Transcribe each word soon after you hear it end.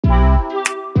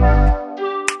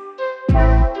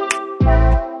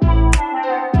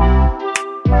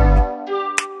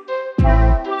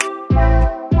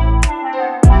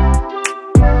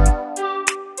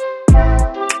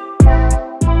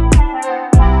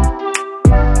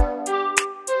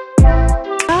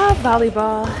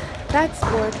Volleyball, that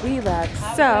sport we love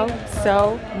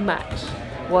so much.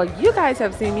 Well, you guys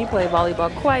have seen me play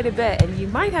volleyball quite a bit, and you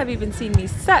might have even seen me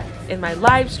set in my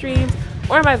live streams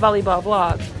or my volleyball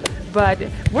vlogs. But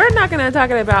we're not going to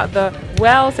talk about the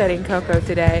well-setting KoKo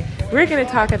today. We're going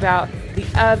to talk about the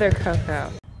other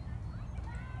KoKo.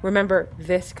 Remember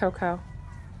this KoKo?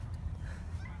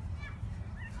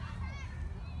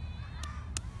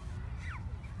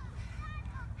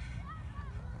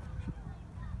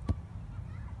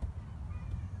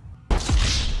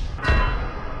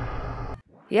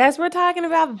 Yes, we're talking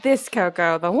about this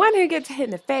KoKo, the one who gets hit in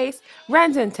the face,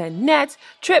 runs into nets,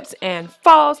 trips and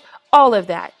falls, all of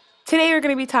that. Today we're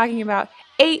going to be talking about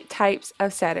 8 types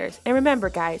of setters. And remember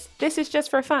guys, this is just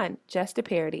for fun, just a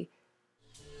parody.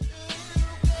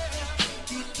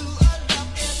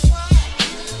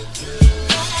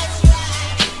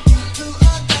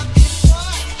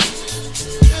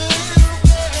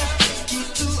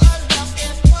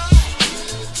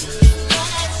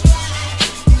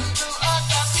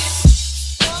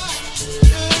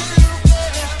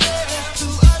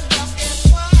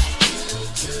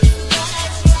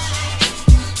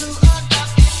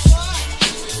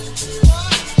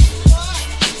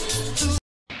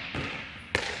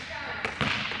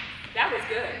 That was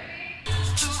good.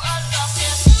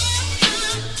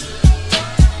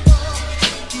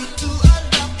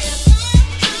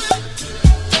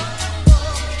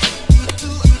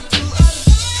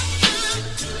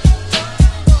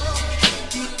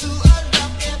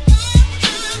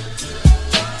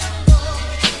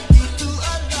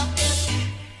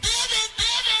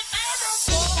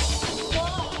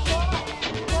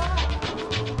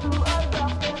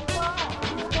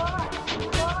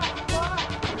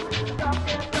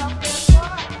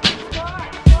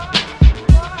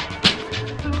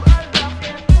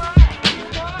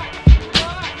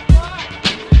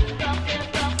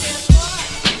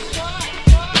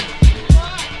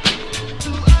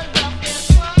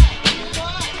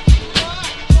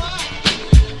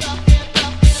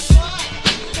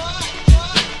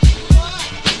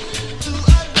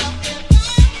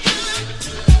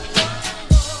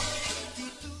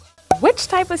 Which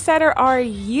type of setter are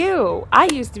you? I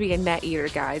used to be a net eater,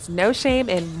 guys. No shame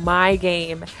in my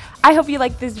game. I hope you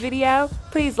liked this video.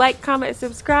 Please like, comment,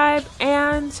 subscribe,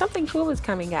 and something cool is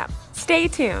coming up. Stay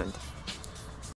tuned.